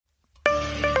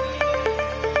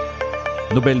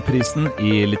Nobelprisen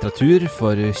I litteratur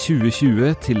for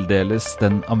 2020 tildeles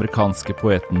den amerikanske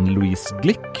poeten Louise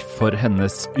Glück for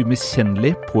hennes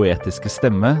umiskjennelig poetiske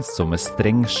stemme som med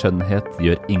streng skjønnhet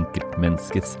gjør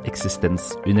enkeltmenneskets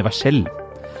eksistens universell.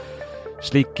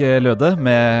 Slik lød det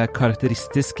med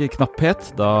karakteristisk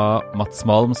knapphet da Mats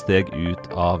Malm steg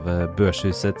ut av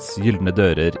Børshusets gyldne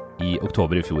dører I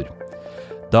oktober I fjor.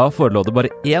 Da forelå det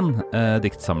bare én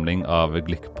diktsamling av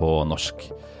Glück på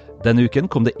norsk. Denne uken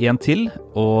kom det en til,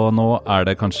 og nå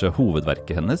det kanskje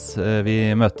hovedverket hennes vi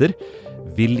møter,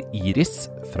 Vill Iris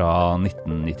fra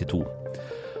 1992.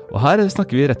 Og her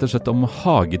snakker vi rett og slett om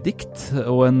hagedikt,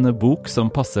 og en bok som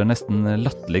passer nesten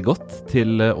latterlig godt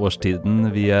til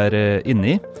årstiden vi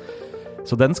inne I.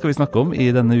 Så den skal vi snakke om I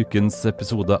denne ukens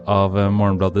episode av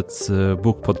Morgenbladets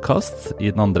bokpodcast. I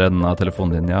den andre enden av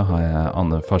telefonlinja har jeg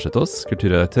Anne Farsetås,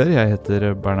 kulturredaktør. Jeg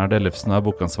heter Bernhard Ellefsen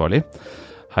og bokansvarlig.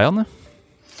 Hei Anne.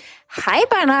 Hei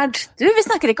Bernhard, vi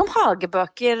snakker ikke om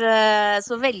hagebøker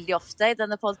så veldig ofte I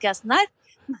denne podcasten her,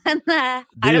 men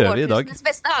det gjør vi I dag. Vårhusens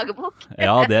beste hagebok?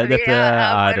 Ja, dette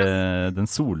den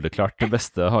soleklart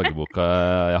beste hageboka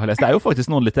jeg har lest. Det jo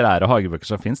faktisk noen litterære hagebøker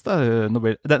som finnes da.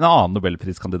 Det en annen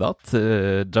Nobelpriskandidat,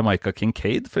 Jamaica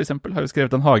Kincaid for eksempel, har jo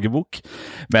skrevet en hagebok,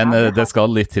 men det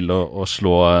skal litt til å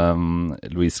slå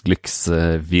Louise Glücks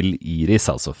Vill Iris,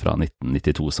 altså fra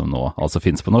 1992, som nå altså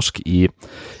finnes på norsk I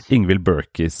Ingvild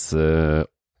Berkes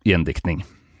gjendiktning.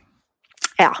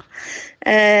 Ja,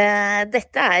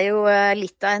 dette jo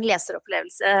litt av en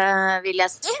leseropplevelse, vil jeg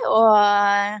si, og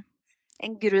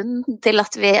en grunn til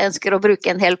at vi ønsker å bruke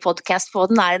en hel podcast på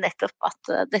den jo nettopp at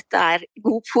dette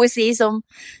god poesi som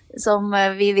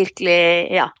vi virkelig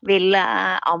vil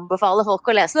anbefale folk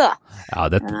å lese. Da. Ja,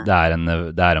 det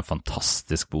en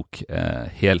fantastisk bok,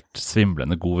 helt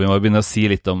svimlende god. Vi må begynne å si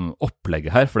litt om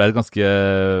opplegget her, for det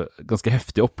et ganske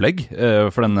heftig opplegg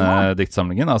for denne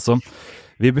diktsamlingen. Altså,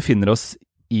 vi befinner oss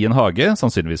I en hage,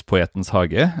 sannsynligvis poetens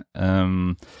hage.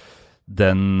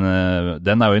 Den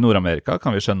jo I Nord-Amerika,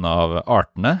 kan vi skjønne av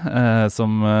artene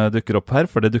som dukker opp her,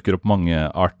 for det dukker opp mange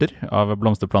arter av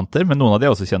blomsterplanter, men noen av de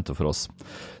også kjente for oss.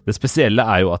 Det spesielle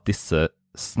jo at disse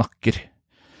snakker.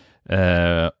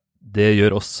 Det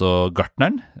gjør også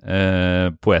gartneren,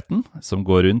 poeten, som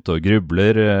går rundt og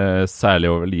grubler,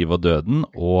 særlig over liv og døden,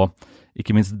 og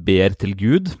ikke minst ber til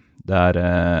Gud. Det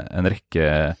en rekke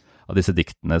av disse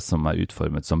diktene som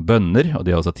utformet som bønner, og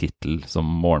de har også titel som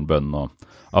morgenbønn og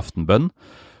aftenbønn.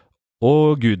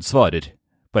 Og Gud svarer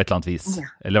på et eller annet vis,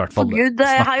 eller I hvert fall snakker. Gud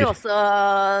har jo også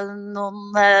noen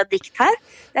dikt her.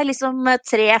 Det liksom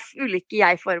 3 ulike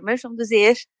jeg-former, som du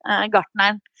sier.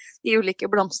 Gartneren, de ulike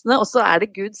blomstene, og så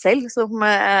det Gud selv som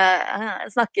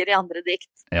snakker I andre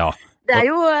dikt. Ja. Det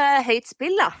jo høyt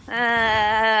spill, da.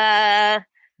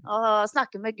 Å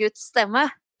snakke med Guds stemme.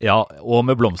 Ja, og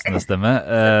med blomstenes stemme,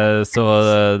 så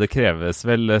det kreves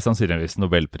vel sannsynligvis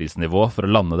Nobelprisnivå for å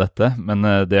lande dette, men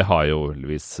det har jo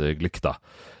Louise Glück da.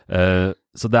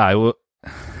 Så det jo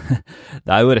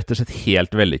det jo rett og slett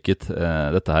helt vellykket,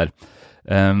 dette her.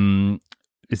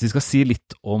 Hvis vi skal si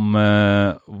litt om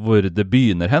hvor det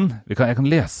begynner hen, jeg kan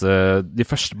lese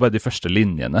bare de første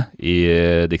linjene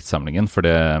I diktsamlingen, for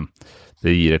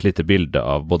det gir et lite bilde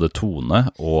av både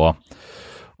tone og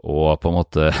på en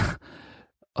måte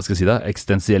hva skal jeg si da,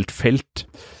 eksistensielt felt.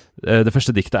 Det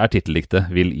første diktet titeldiktet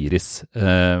Vill Iris.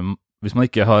 Hvis man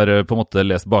ikke har på en måte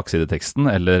lest baksideteksten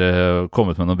eller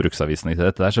kommet med noen bruksanvisning til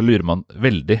dette der, så lurer man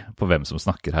veldig på hvem som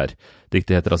snakker her.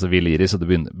 Diktet heter altså Vill Iris, og det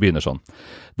begynner sånn.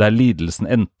 Der lidelsen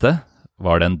endte,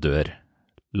 var det en dør.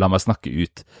 La meg snakke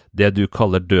ut. Det du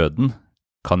kaller døden,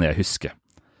 kan jeg huske.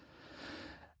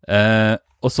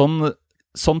 Og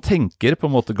sånn tenker på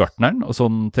en måte gartneren, og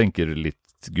sånn tenker litt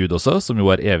Gud også, som jo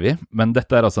evig, men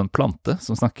dette altså en plante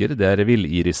som snakker, det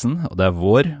villirisen, og det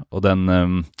vår, og den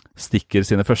stikker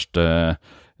sine første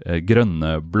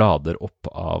grønne blader opp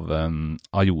av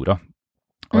jorda.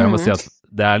 Og jeg må si at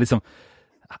det liksom,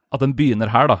 at den begynner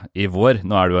her da, I vår,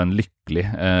 nå det jo en lykkelig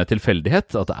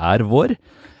tilfeldighet at det vår,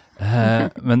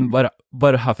 men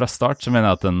bare her fra start så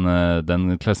mener jeg at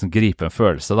den klarer å gripe en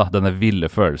følelse da, denne ville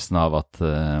følelsen av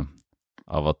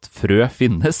at frø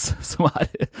finnes, som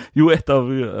jo et av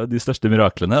de største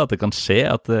miraklene, at det kan skje,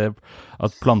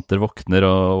 at planter våkner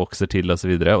og vokser til og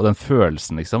så videre, og den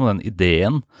følelsen liksom, og den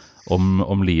ideen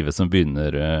om livet som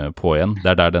begynner på igjen,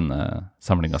 det der denne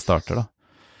samlingen starter da.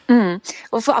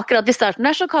 Og for akkurat I starten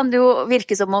der så kan det jo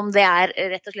virke som om det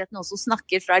rett og slett noen som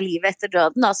snakker fra livet etter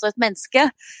døden, altså et menneske,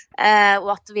 og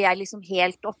at vi liksom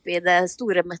helt oppe I det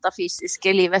store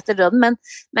metafysiske livet etter døden,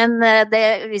 men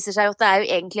det viser seg jo at det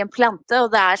jo egentlig en plante,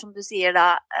 og det som du sier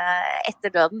da,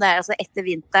 etter døden, det altså etter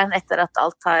vinteren, etter at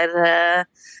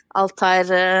alt har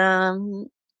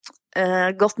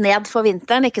gått ned for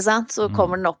vinteren, ikke sant? Så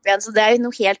kommer den opp igjen. Så det jo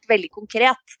noe helt veldig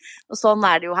konkret. Og sånn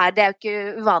det jo her. Det jo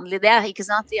ikke uvanlig det, ikke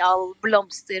sant? I all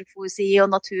blomsterpoesi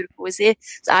og naturpoesi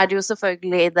så det jo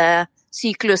selvfølgelig det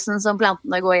syklusen som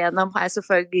plantene går gjennom,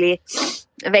 selvfølgelig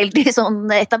veldig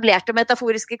sånn etablerte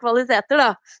metaforiske kvaliteter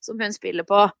da, som hun spiller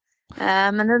på.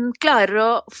 Men hun klarer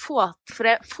å få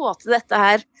til dette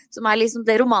her, som liksom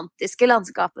det romantiske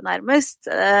landskapet nærmest,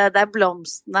 der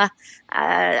blomstene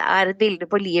et bilde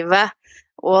på livet,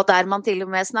 og der man til og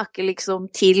med snakker liksom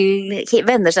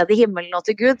vender seg til himmelen og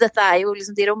til Gud. Dette jo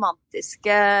liksom de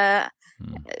romantiske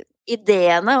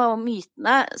ideene og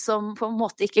mytene som på en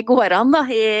måte ikke går an da,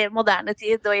 i moderne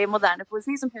tid og i moderne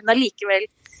poesi, som hun allikevel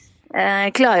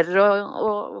klarer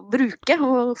å bruke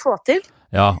og få til.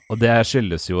 Ja, og det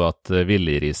skyldes jo at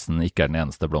villerisen ikke den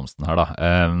eneste blomsten her da.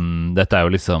 Dette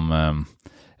jo liksom,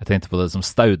 jeg tenkte på det som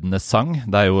staudenes sang,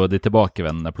 det jo de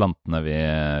tilbakevendende plantene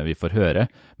vi får høre,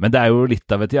 men det jo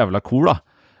litt av et jævla kor da,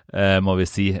 må vi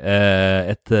si.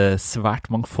 Et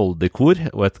svært mangfoldig kor,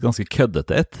 og et ganske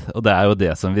køddete et, og det jo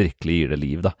det som virkelig gir det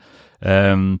liv da.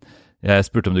 Jeg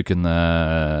spurte om du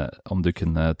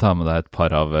kunne ta med deg et par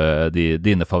av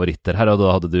dine favoritter her, og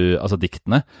da hadde du, altså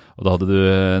diktene, og da hadde du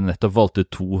nettopp valgt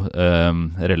ut to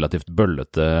relativt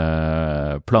bøllete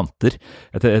planter.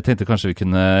 Jeg tenkte kanskje vi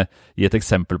kunne gi et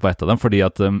eksempel på et av dem, fordi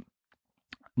at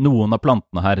noen av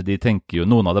plantene her,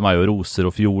 noen av dem jo roser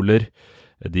og fioler,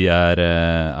 de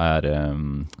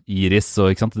iris og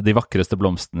ikke sant, de vakreste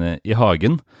blomstene i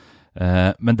hagen.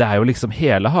 Men det jo liksom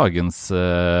hele hagens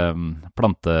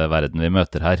planteverden vi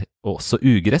møter her, og også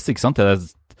ugress, ikke sant?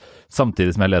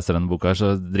 Samtidig som jeg leser denne boka her, så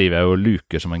driver jeg jo og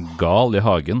luker som en gal i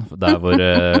hagen, der hvor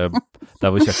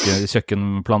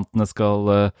kjøkkenplantene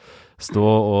skal stå,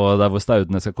 og der hvor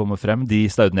staudene skal komme frem, de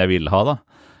staudene jeg vil ha da,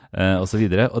 og så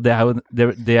videre. Og det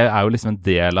jo liksom en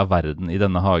del av verden i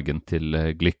denne hagen til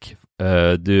Glick.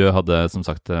 Du hadde som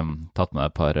sagt tatt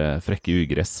med et par frekke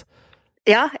ugress.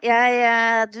 Ja,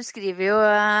 du skriver jo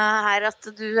her at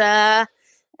du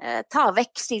tar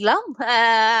vekk skillan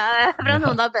fra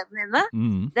noen av bøndene dine.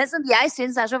 Det som jeg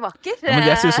synes så vakker. Ja, men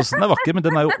jeg synes også den vakker, men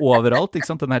den jo overalt, ikke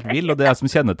sant? Den helt vill, og det som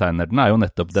kjennetegner den jo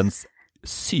nettopp dens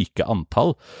syke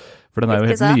antall. For den jo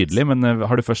helt nydelig, men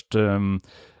har du først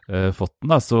fått den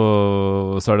da, så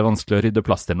det vanskelig å rydde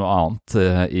plass til noe annet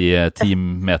i 10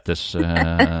 meters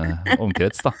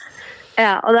omkrets da.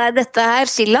 Ja, og dette her,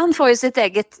 Skillan får jo sitt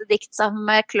eget dikt sammen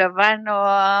med Kløveren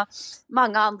og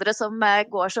mange andre som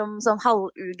går som sånn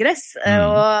halvugress,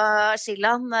 og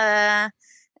Skillan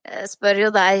spør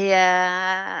jo deg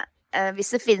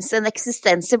hvis det finnes en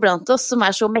eksistens iblant oss som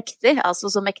så mektig, altså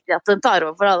så mektig at den tar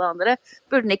over for alle andre,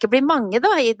 burde den ikke bli mange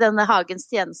da i denne hagens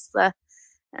tjeneste?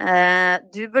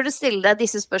 Du burde stille deg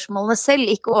disse spørsmålene selv,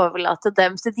 ikke overlate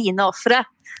dem til dine offre.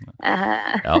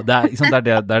 Ja,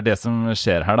 det det som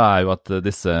skjer her da, jo at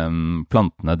disse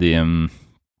plantene,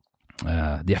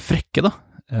 de frekke da,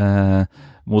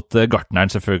 mot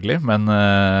gartneren selvfølgelig, men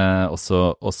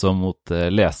også mot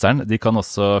leseren. De kan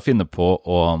også finne på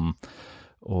å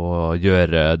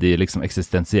gjøre de liksom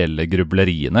eksistensielle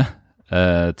grubleriene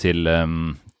til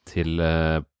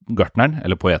gartneren,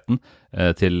 eller poeten,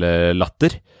 til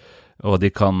latter, og de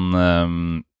kan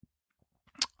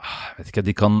jeg vet ikke,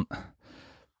 de kan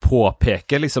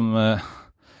påpeke liksom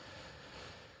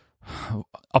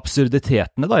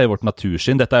absurditetene da i vårt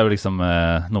natursyn. Dette jo liksom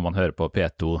noe man hører på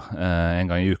P2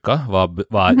 en gang i uka. Hva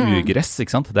ugress,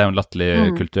 ikke sant? Det jo en latterlig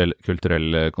kulturell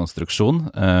konstruksjon,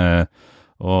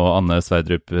 og Anne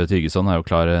Sverdrup Tygeson jo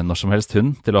klar når som helst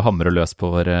hun til å hamre løs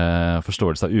på vår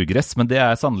forståelse av ugress, men det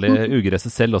sannelig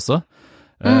ugresset selv også.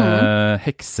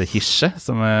 Heksehisje,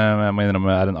 som jeg må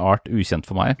innrømme en art ukjent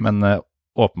for meg, men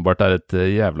åpenbart et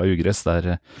jævla ugress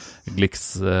der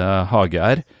Glicks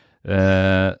hage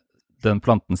Den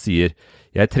planten sier: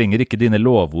 «Jeg trenger ikke dine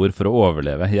lovord for å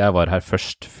overleve, jeg var her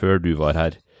først, før du var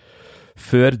her.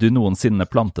 Før du noensinne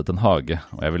plantet en hage,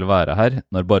 og jeg vil være her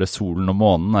når bare solen og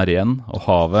månen igjen, og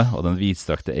havet og den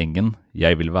vidstrakte engen,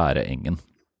 jeg vil være engen.»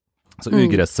 Så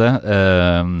ugresset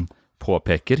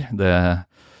påpeker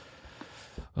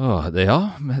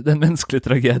den menneskelige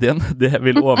tragedien, det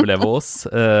vil overleve oss,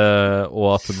 og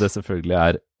at det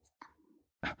selvfølgelig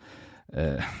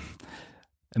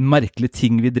en merkelig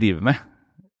ting vi driver med,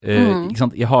 ikke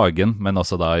sant, i hagen, men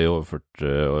også da i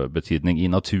overført betydning i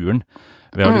naturen,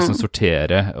 ved å liksom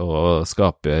sortere og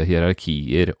skape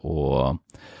hierarkier og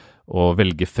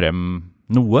velge frem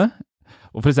noe.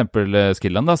 Og for eksempel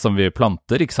skillan da, som vi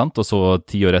planter, ikke sant? Og så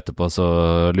 10 år etterpå så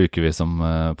luker vi som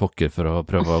pokker for å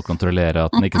prøve å kontrollere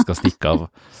at den ikke skal stikke av.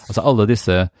 Altså alle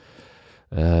disse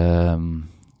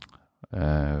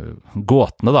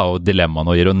gåtene da, og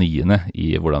dilemmaene og ironiene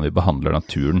i hvordan vi behandler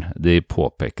naturen, de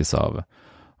påpekes av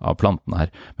plantene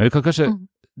her. Men vi kan kanskje,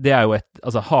 det er jo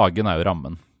altså hagen er jo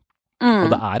rammen,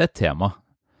 og det er et tema,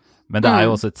 men det er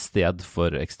jo også et sted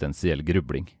for eksistensiell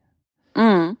grubling.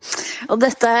 Og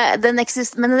men den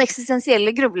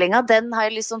eksistensielle grublinga, den har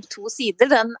liksom to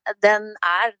sider. Den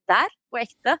er der på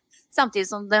ekte, samtidig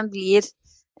som den blir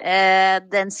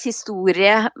dens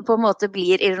historie på en måte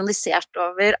blir ironisert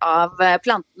over av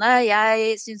plantene.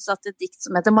 Jeg synes at et dikt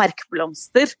som heter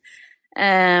Markblomster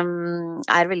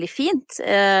er veldig fint.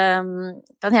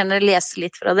 Kan gjerne lese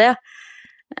litt fra det.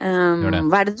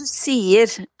 Hva er det du sier?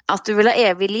 At du vil ha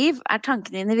evig liv? Er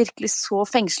tankene dine virkelig så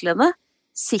fengslende?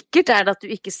 Sikkert er det at du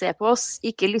ikke ser på oss,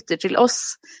 ikke lytter til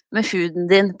oss, med huden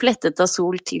din plettet av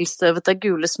sol, tilstøvet av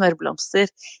gule smørblomster.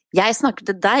 Jeg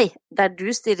snakker til deg, der du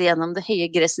stirrer gjennom det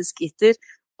høye gresset skitter,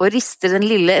 og rister den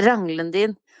lille ranglen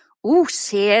din.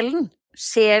 Sjelen,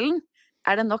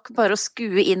 er det nok bare å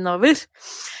skue innover,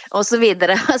 og så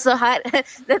videre. Altså her,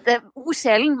 dette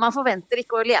ordsjelen, man forventer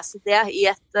ikke å lese det i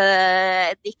et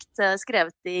dikt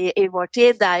skrevet i vår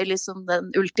tid. Det er jo liksom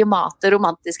den ultimate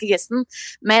romantiske gesten,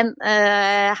 men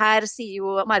her sier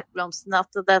jo Markblomsten at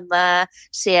denne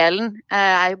sjelen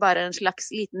er jo bare en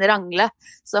slags liten rangle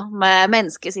som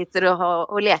mennesket sitter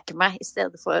og leker med i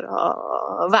stedet for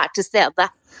å være til stede.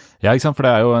 Ja, ikke sant, for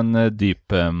det er jo en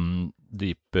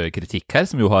dyp kritikk her,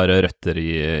 som jo har røtter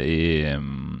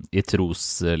i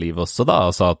trosliv også da,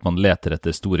 altså at man leter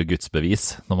etter store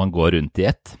gudsbevis når man går rundt i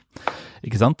ett,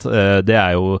 ikke sant? Det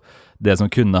er jo det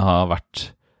som kunne ha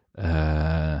vært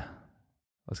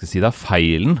hva skal jeg si da,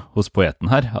 feilen hos poeten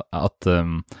her, at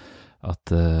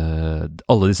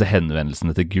alle disse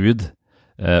henvendelsene til Gud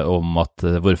om at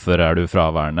hvorfor er du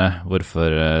fraværende, hvorfor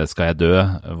skal jeg dø,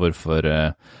 hvorfor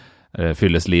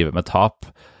fylles livet med tap,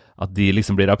 at de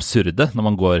liksom blir absurde når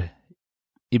man går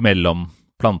imellom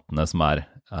plantene som er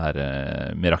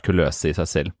mirakuløse i seg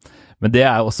selv. Men det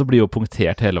også blir jo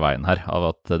punktert hele veien her,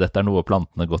 av at dette er noe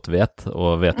plantene godt vet,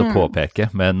 og vet å påpeke,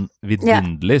 men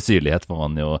vidunderlig syrlighet må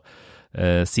man jo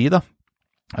si da.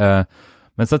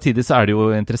 Men samtidig så er det jo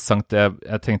interessant,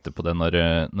 jeg tenkte på det når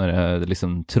jeg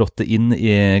liksom trådte inn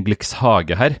i Glicks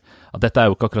hage her, at dette er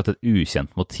jo ikke akkurat et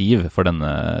ukjent motiv for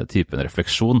denne typen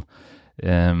refleksjon.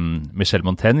 Michel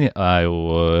Montaigne er jo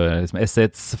liksom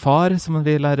essayets far, som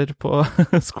vi lærer på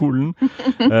skolen,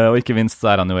 og ikke minst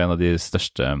så er han jo en av de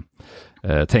største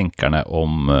tenkerne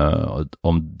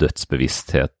om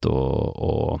dødsbevissthet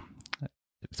og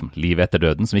liksom, livet etter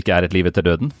døden, som ikke er et liv etter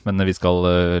døden, men vi skal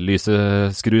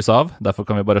lyset skrus av, derfor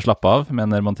kan vi bare slappe av,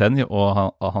 mener Montaigne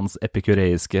og hans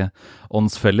epikureiske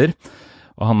åndsfeller,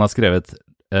 og han har skrevet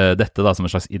dette da som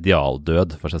en slags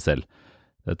idealdød for seg selv.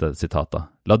 Dette sitatet.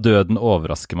 La døden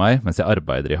overraske meg mens jeg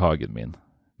arbeider i hagen min.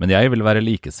 Men jeg vil være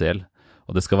likesel,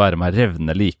 og det skal være meg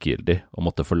revnende likegyldig å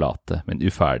måtte forlate min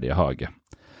uferdige hage.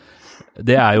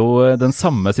 Det er jo den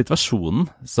samme situasjonen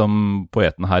som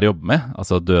poeten her jobber med,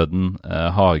 altså døden,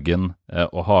 hagen,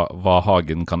 og hva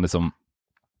hagen kan liksom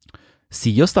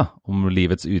si oss da, om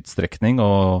livets utstrekning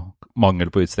og mangel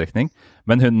på utstrekning,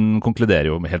 men hun konkluderer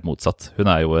jo helt motsatt. Hun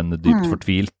er jo en dypt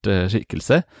fortvilt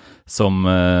skikkelse, som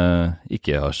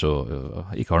ikke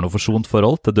har noe forsont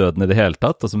forhold til døden i det hele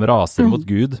tatt, og som raser mot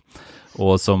Gud,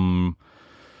 og som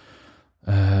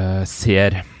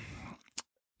ser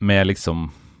med liksom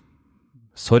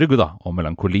sorg da, og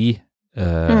melankoli,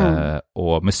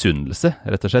 og misunnelse,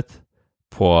 rett og slett,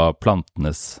 på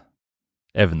plantenes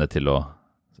evne til å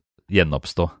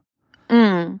gjenoppstå.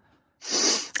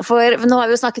 For nå har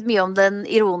vi jo snakket mye om den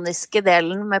ironiske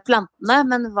delen med plantene,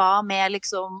 men hva med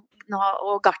liksom,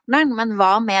 og gartneren, men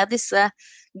hva med disse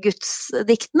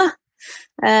gudsdiktene?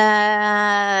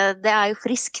 Det er jo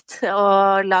friskt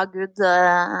å la Gud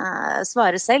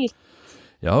svare selv.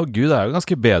 Ja, Gud er jo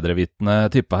ganske bedrevitende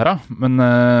type her da, men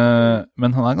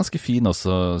han er ganske fin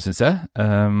også, synes jeg.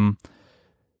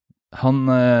 Han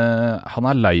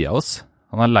er lei av oss,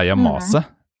 han er lei av maset.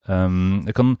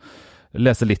 Jeg kan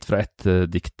lese litt fra et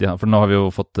dikt, ja, for nå har vi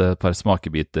jo fått et par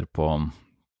smakebiter på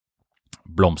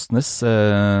blomstenes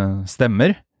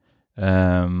stemmer.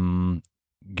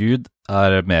 Gud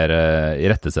er mer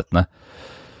irettesettende.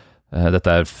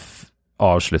 Dette er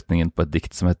avslutningen på et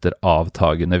dikt som heter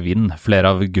Avtagende vind.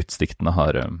 Flere av gudsdiktene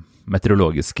har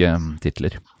meteorologiske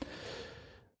titler.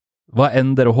 Hva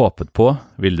enn dere håpet på,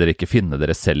 vil dere ikke finne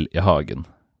dere selv i hagen,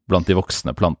 blant de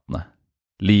voksne plantene.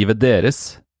 Livet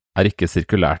deres er ikke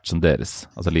sirkulært som deres,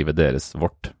 altså livet deres,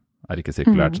 vårt, er ikke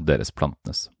sirkulært som deres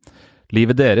plantenes.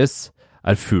 Livet deres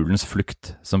er fuglens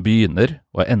flukt, som begynner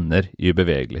og ender i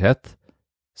ubevegelighet,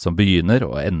 som begynner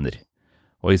og ender,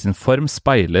 og i sin form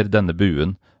speiler denne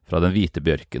buen fra den hvite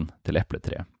bjørken til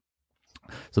epletreet.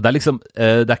 Så det er liksom,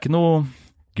 det er ikke noe,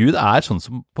 Gud er sånn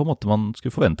som på en måte man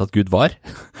skulle forvente at Gud var.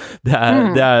 Det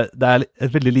er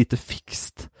et veldig lite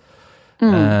fikst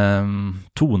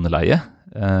toneleie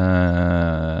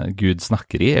Gud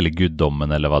snakker i, eller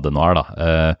guddommen, eller hva det nå er da.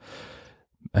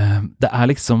 Det er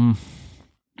liksom,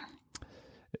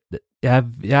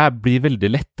 jeg blir veldig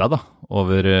lettet da,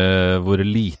 over hvor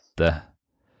lite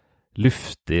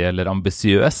luftig eller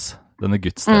ambisiøs denne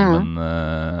gudsstemmen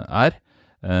er.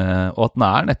 Og at den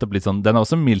er nettopp litt sånn, den er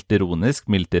også mildt ironisk,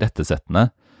 mildt irettesettende,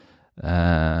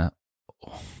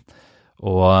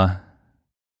 og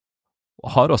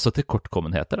har også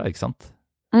tilkortkommenheter da, ikke sant?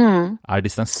 Er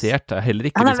distansert, er heller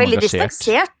ikke han er liksom veldig engasjert.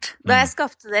 Distansert. Da jeg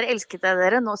skapte dere, elsket jeg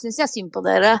dere, nå synes jeg synd på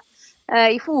dere.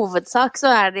 I hovedsak så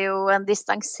er det jo en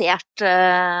distansert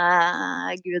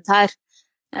Gud her.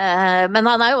 Men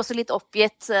han er jo også litt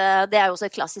oppgitt, det er jo også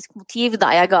et klassisk motiv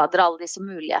da jeg ga dere alle disse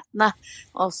mulighetene,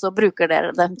 og så bruker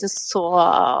dere dem til så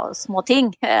små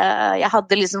ting. Jeg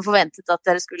hadde liksom forventet at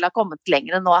dere skulle ha kommet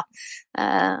lengre nå.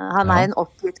 Han er en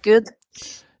oppgitt Gud.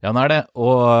 Ja, han er det,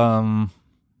 og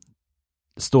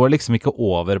står liksom ikke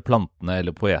over plantene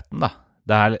eller poeten da.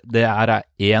 Det er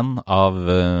en av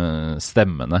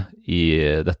stemmene i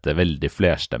dette veldig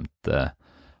flerstemte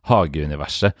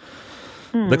hageuniverset.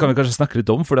 Det kan vi kanskje snakke litt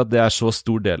om, for det er så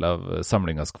stor del av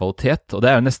samlingens kvalitet, og det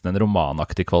er jo nesten en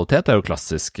romanaktig kvalitet, det er jo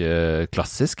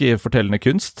klassisk i fortellende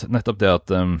kunst, nettopp det at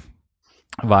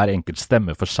hver enkelt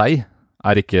stemme for seg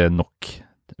er ikke nok,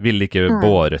 vil ikke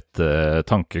båret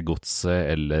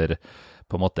tankegodset eller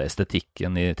på en måte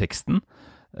estetikken i teksten,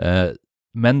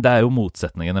 men det er jo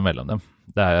motsetningene mellom dem.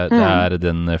 Det er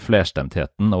den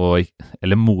flerstemtheten,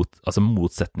 eller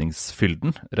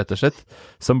motsetningsfylden, rett og slett,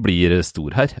 som blir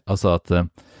stor her. Altså at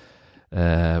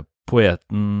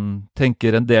poeten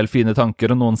tenker en del fine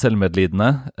tanker, og noen selvmedlidende.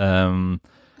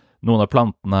 Noen av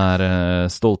plantene er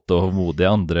stolte og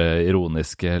hovmodige, andre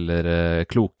ironiske eller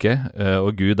kloke,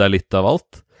 og Gud er litt av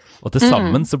alt. Og til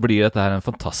sammen så blir dette her en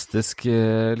fantastisk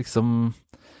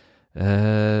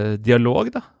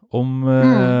dialog da, om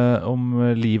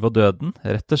liv og døden,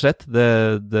 rett og slett.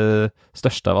 Det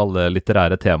største av alle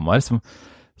litterære temaer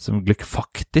som Gluck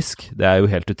faktisk, det er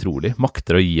jo helt utrolig,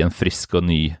 makter å gi en frisk og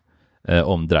ny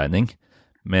omdreining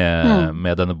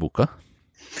med denne boka.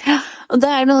 Ja, og det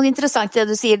er noe interessant det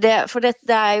du sier, for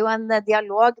det er jo en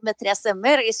dialog med tre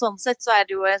stemmer. I sånn sett så er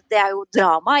det er jo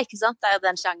drama, ikke sant? Det er jo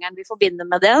den sjangeren vi forbinder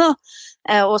med det da.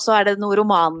 Og så er det noe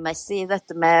romanmessig i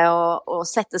dette med å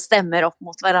sette stemmer opp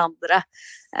mot hverandre.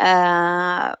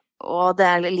 Og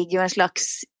det ligger jo en slags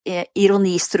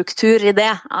ironistruktur i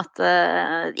det, at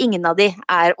ingen av de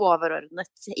er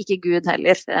overordnet, ikke Gud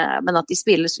heller, men at de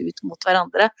spilles ut mot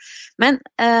hverandre. Men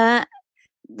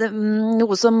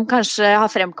noe som kanskje har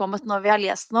fremkommet når vi har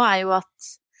lest nå, er jo at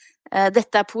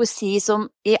dette er poesi som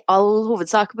i all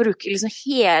hovedsak bruker liksom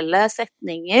hele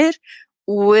setninger,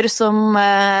 ord som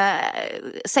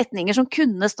setninger som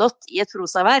kunne stått i et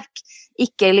prosaverk.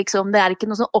 Ikke liksom, det er ikke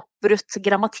noe sånn oppbrutt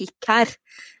grammatikk her.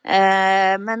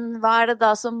 Men hva er det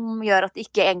da som gjør at det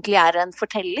ikke egentlig er en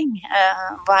fortelling?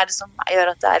 Hva er det som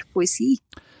gjør at det er poesi?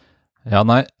 Ja,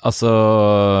 nei, altså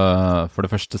for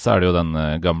det første så er det jo den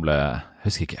gamle,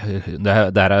 husker ikke,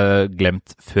 det er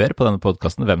glemt før på denne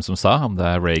podcasten hvem som sa, om det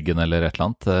er Reagan eller et eller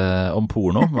annet, om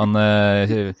porno, men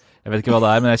jeg vet ikke hva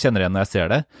det er, men jeg kjenner igjen når jeg ser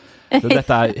det. Så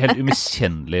dette er helt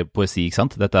umiskjennelig poesi, ikke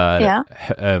sant? Dette er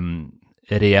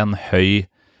ren, høy,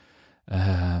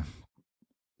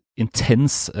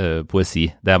 intens poesi.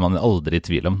 Det er man aldri i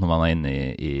tvil om når man er inne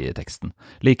i teksten.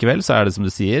 Likevel så er det som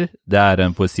du sier, det er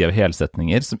en poesi av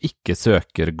helsetninger som ikke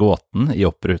søker gåten i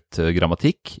oppbrutt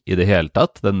grammatikk i det hele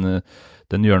tatt.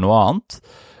 Den gjør noe annet.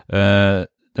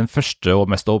 Den første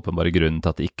og mest åpenbare grunnen til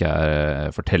at det ikke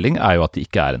er fortelling, er jo at det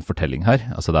ikke er en fortelling her.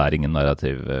 Altså det er ingen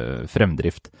narrativ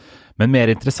fremdrift. Men mer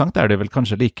interessant er det vel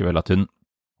kanskje likevel at hun,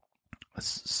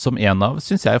 som en av,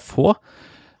 synes jeg, få,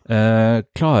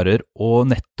 klarer å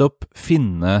nettopp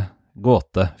finne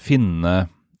gåte, finne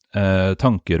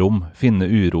tankerom, finne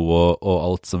uro og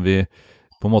alt som vi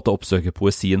på en måte oppsøker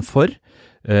poesien for,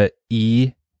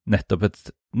 i nettopp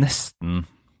et nesten,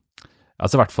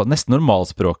 altså i hvert fall nesten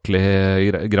normalspråklig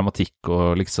grammatikk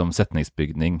og liksom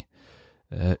setningsbygning,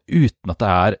 uten at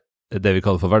det er det vi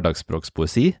kaller for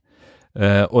hverdagsspråkspoesi,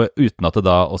 og uten at det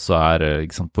da også er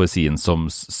liksom, poesien som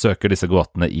søker disse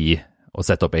gåtene i å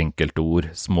sette opp enkeltord,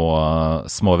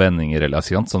 små vendinger, eller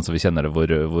sånn som vi kjenner det,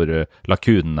 hvor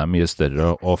lakunen er mye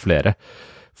større og flere.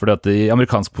 Fordi at i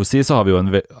amerikansk poesi så har vi jo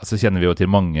altså kjenner vi jo til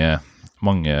mange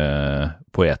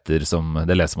poeter som,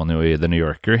 det leser man jo i The New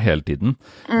Yorker hele tiden,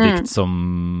 dikt som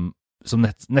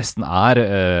nesten er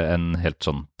en helt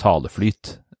sånn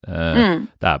taleflyt,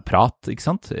 Det prat, ikke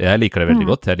sant? Jeg liker det veldig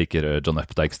godt. Jeg liker John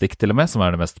Updikes dikt til og med, som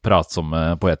det mest pratsomme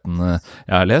poeten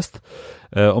jeg har lest.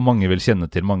 Og mange vil kjenne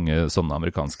til mange sånne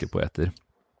amerikanske poeter.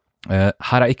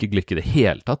 Her ikke Glick i det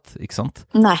hele tatt, ikke sant?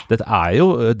 Nei. Dette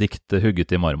jo dikt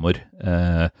hugget i marmor,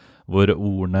 hvor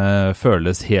ordene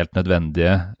føles helt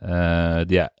nødvendige.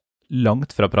 De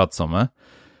langt fra pratsomme,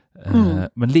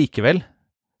 men likevel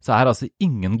så altså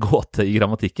ingen gåte i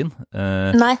grammatikken.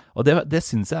 Nei. Og det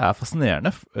synes jeg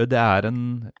fascinerende. Det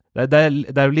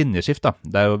jo linjeskift, da.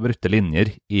 Det jo brutte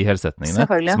linjer i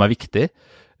helsetningene som viktig.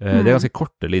 Det ganske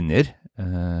korte linjer,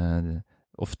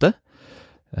 ofte.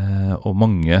 Og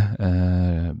mange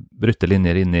brutte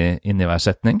linjer inn i hver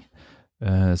setning,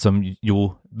 som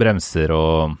jo bremser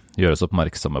og gjør oss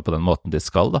oppmerksomme på den måten de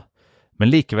skal, da. Men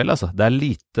likevel, altså, det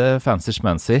lite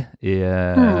fancy-schmancy i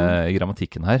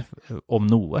grammatikken her, om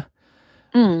noe.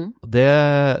 Det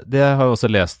har jeg også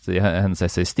lest i hennes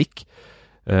essaystikk.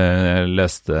 Hun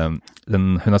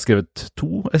har skrevet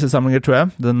 2 essaysamlinger, tror jeg.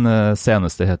 Den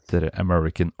seneste heter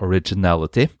American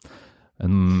Originality,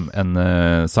 en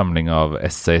samling av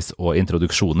essays og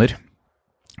introduksjoner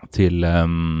til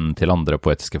andre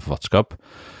poetiske forfatterskap.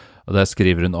 Og der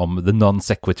skriver hun om the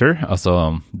non-sequitur,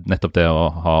 altså nettopp det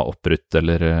å ha oppbrutt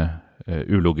eller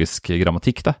ulogisk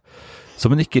grammatikk, da,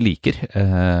 som hun ikke liker,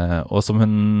 og som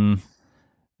hun,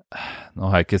 nå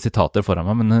har jeg ikke sitater foran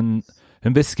meg, men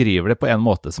hun beskriver det på en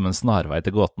måte som en snarvei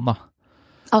til gåten, da.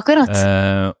 Akkurat.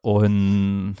 Og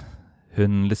hun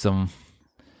liksom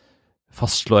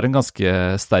fastslår en ganske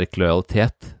sterk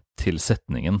lojalitet til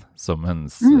setningen som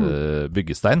hennes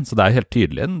byggestein, så det helt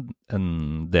tydelig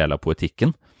en del av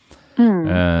poetikken.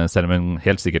 Selv om hun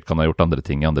helt sikkert kan ha gjort andre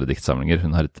ting i andre diktsamlinger.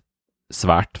 Hun har et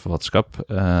svært forfatterskap,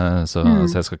 så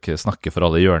jeg skal ikke snakke for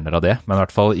alle hjørner av det, men i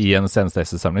hvert fall i en seneste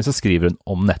essaysamling så skriver hun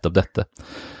om nettopp dette,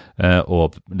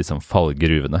 og liksom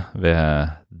fallgruvene ved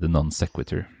the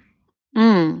non-sequitur.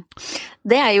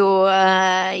 Det jo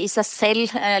i seg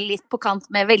selv litt på kant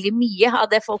med veldig mye av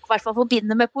det folk i hvert fall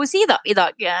forbinder med poesi da, i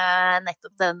dag.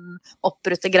 Nettopp den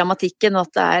oppbrutte grammatikken, og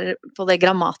at det på det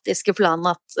grammatiske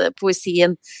planet at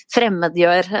poesien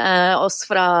fremmedgjør oss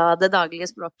fra det daglige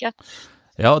språket.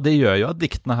 Ja, det gjør jo at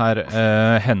diktene her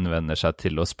henvender seg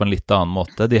til oss på en litt annen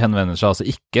måte. De henvender seg altså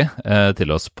ikke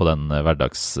til oss på den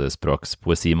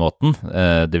hverdagsspråkspoesimåten.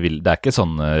 Det ikke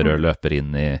sånn rød løper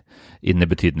inn i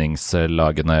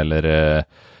betydningslagene eller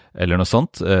noe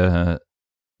sånt.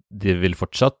 De vil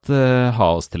fortsatt ha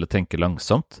oss til å tenke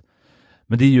langsomt,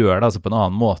 men de gjør det altså på en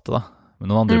annen måte da, med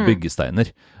noen andre byggesteiner,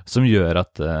 som gjør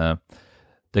at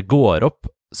det går opp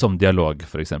som dialog,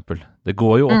 for eksempel. Det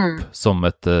går jo opp som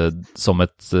et sånn,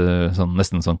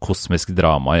 nesten sånn kosmisk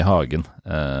drama i hagen,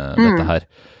 dette her.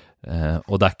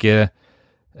 Og det ikke...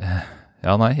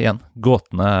 Ja, nei, igjen.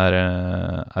 Gåtene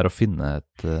å finne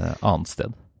et annet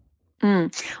sted.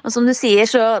 Og som du sier,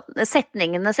 så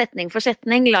setningene, setning for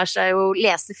setning, lar seg jo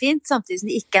lese fint, samtidig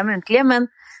som de ikke muntlige,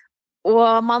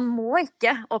 og man må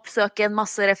ikke oppsøke en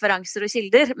masse referanser og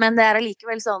kilder, men det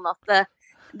allikevel sånn at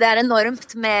det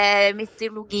enormt med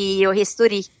mytologi og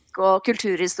historikk og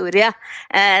kulturhistorie,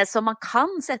 så man kan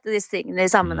sette disse tingene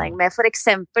i sammenheng med. For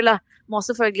eksempel, må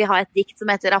selvfølgelig ha et dikt som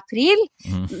heter April.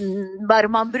 Bare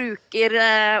man bruker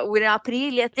ordet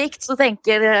april i et dikt, så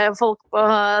tenker folk på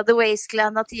The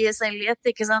Wasteland av T.S. Eliot,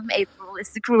 ikke sant? April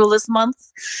is the cruelest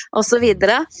month, og så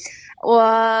videre.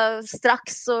 Og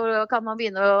straks så kan man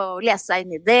begynne å lese seg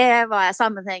inn i det. Hva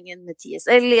sammenhengen med T.S.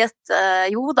 Eliot?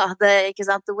 Jo da, ikke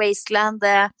sant? The Wasteland,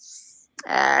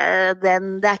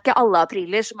 det ikke alle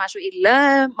apriler som så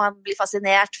ille. Man blir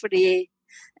fascinert fordi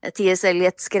T.S.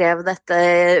 Eliot skrev dette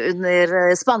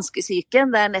under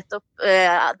spanskesyken. Det nettopp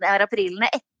det aprilene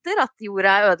etter at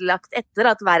jorda ødelagt, etter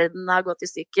at verden har gått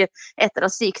i stykker, etter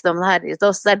at sykdommen herjet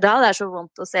oss. Det da det så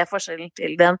vondt å se forskjellen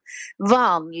til den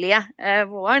vanlige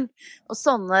våren. Og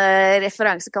sånne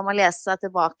referanser kan man lese seg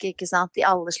tilbake, ikke sant, i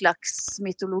alle slags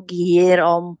mytologier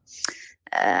om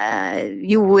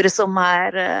jord som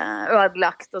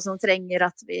ødelagt, og som trenger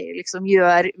at vi liksom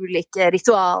gjør ulike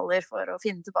ritualer for å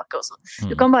finne tilbake også.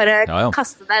 Du kan bare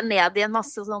kaste deg ned i en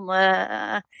masse sånne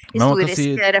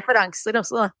historiske referanser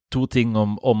også da. 2 ting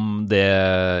om det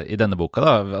i denne boka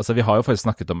da. Altså, vi har jo faktisk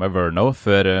snakket om Averno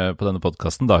før på denne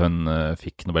podcasten da hun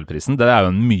fikk Nobelprisen. Det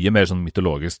jo en mye mer sånn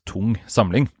mytologisk tung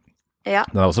samling. Ja.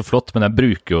 Den også flott, men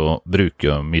jeg bruker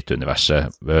jo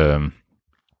myteuniverset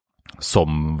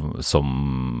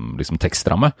som liksom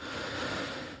tekstramme.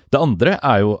 Det andre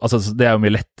jo, altså det jo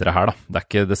mye lettere her da. Det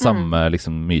ikke det samme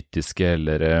liksom mytiske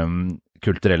eller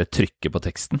kulturelle trykket på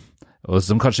teksten, og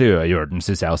som kanskje gjør den,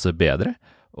 synes jeg, også bedre.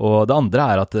 Og det andre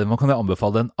at man kan jo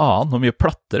anbefale en annen og mye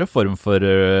plattere form for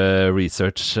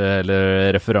research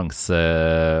eller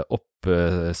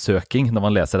referanseoppsøking når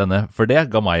man leser denne, for det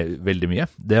ga meg veldig mye.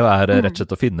 Det rett og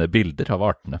slett å finne bilder av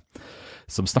artene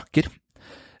som snakker.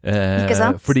 Ikke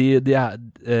sant? Fordi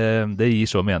det gir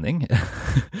så mening.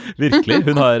 Virkelig.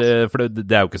 For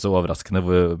det jo ikke så overraskende,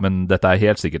 men dette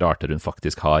helt sikkert arter hun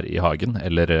faktisk har i hagen,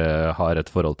 eller har et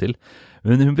forhold til.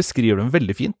 Men hun beskriver dem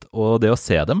veldig fint, og det å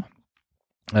se dem,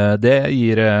 det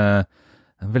gir en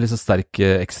veldig så sterk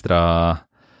ekstra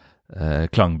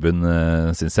klangbunn,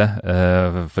 synes jeg.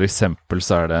 For eksempel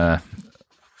så det,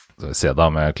 skal vi se da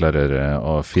om jeg klarer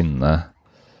å finne,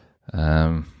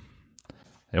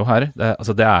 jo her,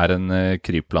 det en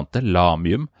krypplante,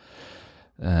 lamium.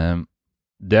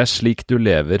 Det slik du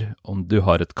lever om du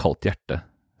har et kaldt hjerte,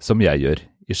 som jeg gjør,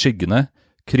 i skyggene,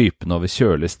 krypende over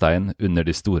kjølig stein under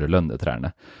de store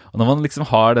lønnetrærne. Og når man liksom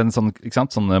har den sånn, ikke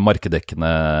sant, sånn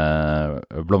markedekkende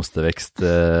blomstervekst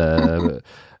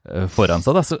foran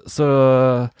seg, da,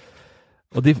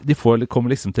 og de kommer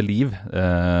liksom til liv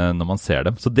når man ser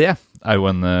dem. Så det jo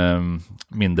en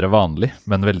mindre vanlig,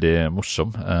 men veldig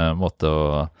morsom måte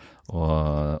å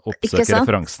oppsøke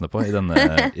referansene på i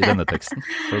denne teksten.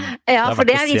 Ja, for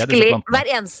det virkelig, hver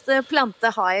eneste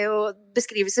plante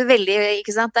beskrives jo veldig,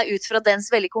 ikke sant? Det ut fra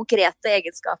dens veldig konkrete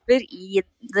egenskaper i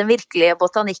den virkelige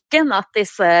botanikken at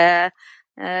disse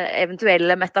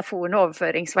eventuelle metaforene og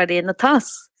overføringsverdiene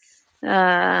tas.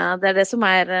 Det det som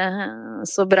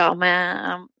så bra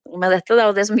med dette,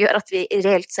 og det som gjør at vi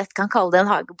reelt sett kan kalle det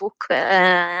en hagebok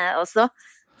også.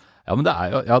 Ja, men det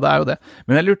jo det.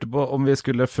 Men jeg lurte på om vi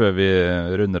skulle, før vi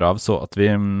runder av, så at vi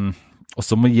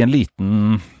også må gi en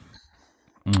liten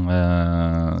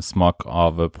smak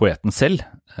av poeten selv.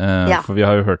 For vi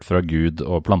har jo hørt fra Gud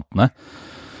og plantene.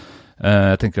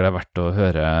 Jeg tenker det verdt å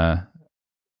høre,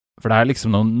 for det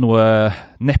liksom noe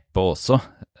neppe også,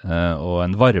 og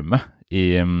en varme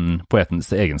i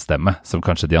poetens egen stemme, som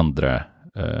kanskje de andre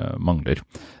mangler.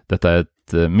 Dette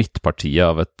et midtparti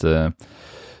av et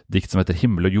dikt som heter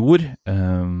Himmel og jord.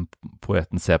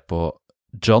 Poeten ser på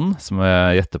John, som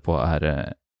jeg gjetter på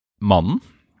mannen,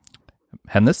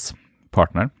 hennes,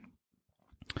 partneren,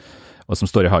 og som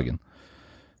står i hagen.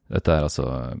 Dette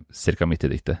altså cirka midt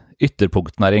i diktet.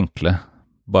 Ytterpunktene enkle,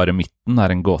 bare midten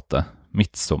en gåte,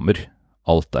 midtsommer,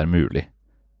 alt mulig.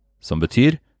 Som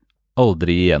betyr,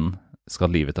 aldri igjen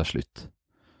skal livet ta slutt.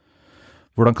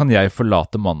 Hvordan kan jeg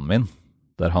forlate mannen min,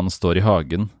 der han står i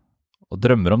hagen, og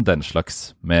drømmer om den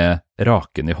slags, med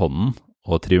raken i hånden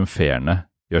og triumferende,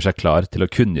 gjør seg klar til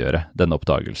å kunngjøre denne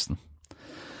oppdagelsen.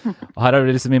 Og her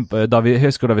vi liksom, da vi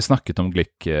snakket om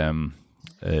Glick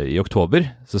i oktober,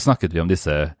 så snakket vi om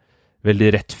disse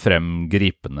veldig rett frem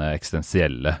gripende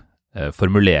eksistensielle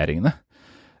formuleringene,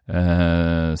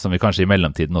 som vi kanskje i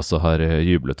mellomtiden også har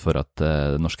jublet for at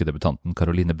den norske debutanten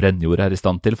Caroline Brennjord i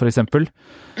stand til, for eksempel.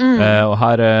 Og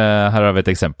her har vi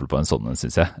et eksempel på en sånn,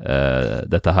 synes jeg.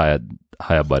 Dette har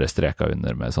jeg bare streket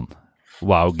under med sånn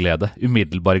wow-glede,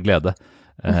 umiddelbar glede.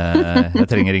 Jeg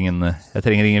trenger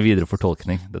ingen videre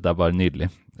fortolkning. Dette bare nydelig,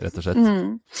 rett og slett.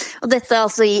 Og dette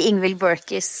altså i Ingvild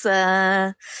Berkes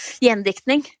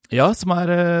gjendiktning? Ja, som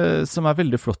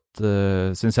veldig flott,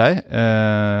 synes jeg.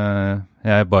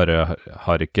 Jeg bare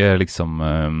har ikke liksom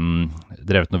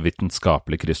drevet noe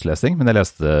vitenskapelig krysslesing, men jeg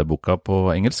leste boka på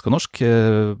engelsk og norsk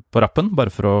på rappen,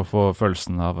 bare for å få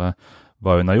følelsen av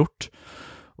hva hun har gjort.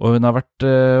 Og hun har vært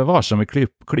varsom i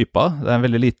klypa. Det en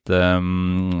veldig lite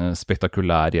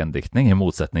spektakulær gjendiktning, i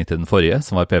motsetning til den forrige,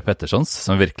 som var P. Pettersons,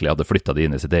 som virkelig hadde flyttet det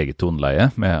inn i sitt eget toneleie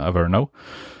med Averno.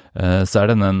 Så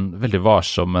den en veldig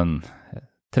varsom, men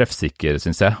treffsikker,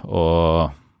 synes jeg, og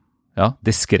ja,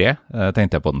 diskret,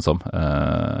 tenkte jeg på den som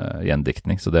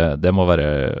gjendiktning. Så det må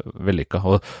være vellykket.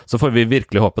 Og så får vi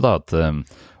virkelig håpe da at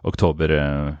oktober,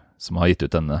 som har gitt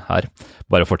ut denne her,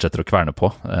 bare fortsetter å kverne på.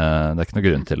 Det ikke noe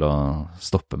grunn til å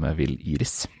stoppe med Vill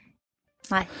Iris.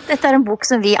 Nei, dette en bok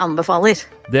som vi anbefaler.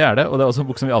 Det det, og det også en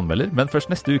bok som vi anmelder, men først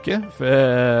neste uke.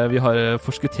 Vi har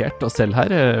forskuttert oss selv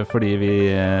her, fordi vi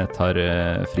tar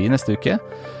fri neste uke.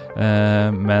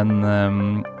 Men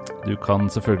du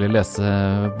kan selvfølgelig lese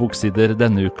boksider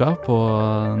denne uka på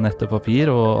nett og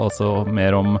papir, og altså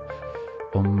mer om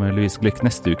Louise Glick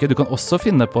neste uke. Du kan også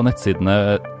finne på nettsidene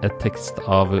et tekst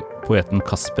av poeten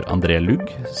Kasper André Lugg,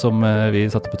 som vi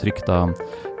satte på trykk da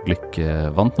Glick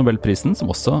vant Nobelprisen, som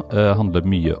også handler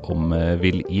mye om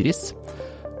Vill Iris.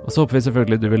 Og så håper vi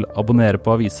selvfølgelig du vil abonnere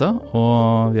på avisa,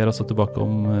 og vi også tilbake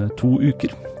om 2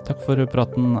 uker. Takk for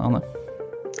praten, Anne.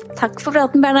 Takk for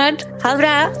praten, Bernhard. Ha det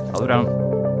bra. Ha det bra.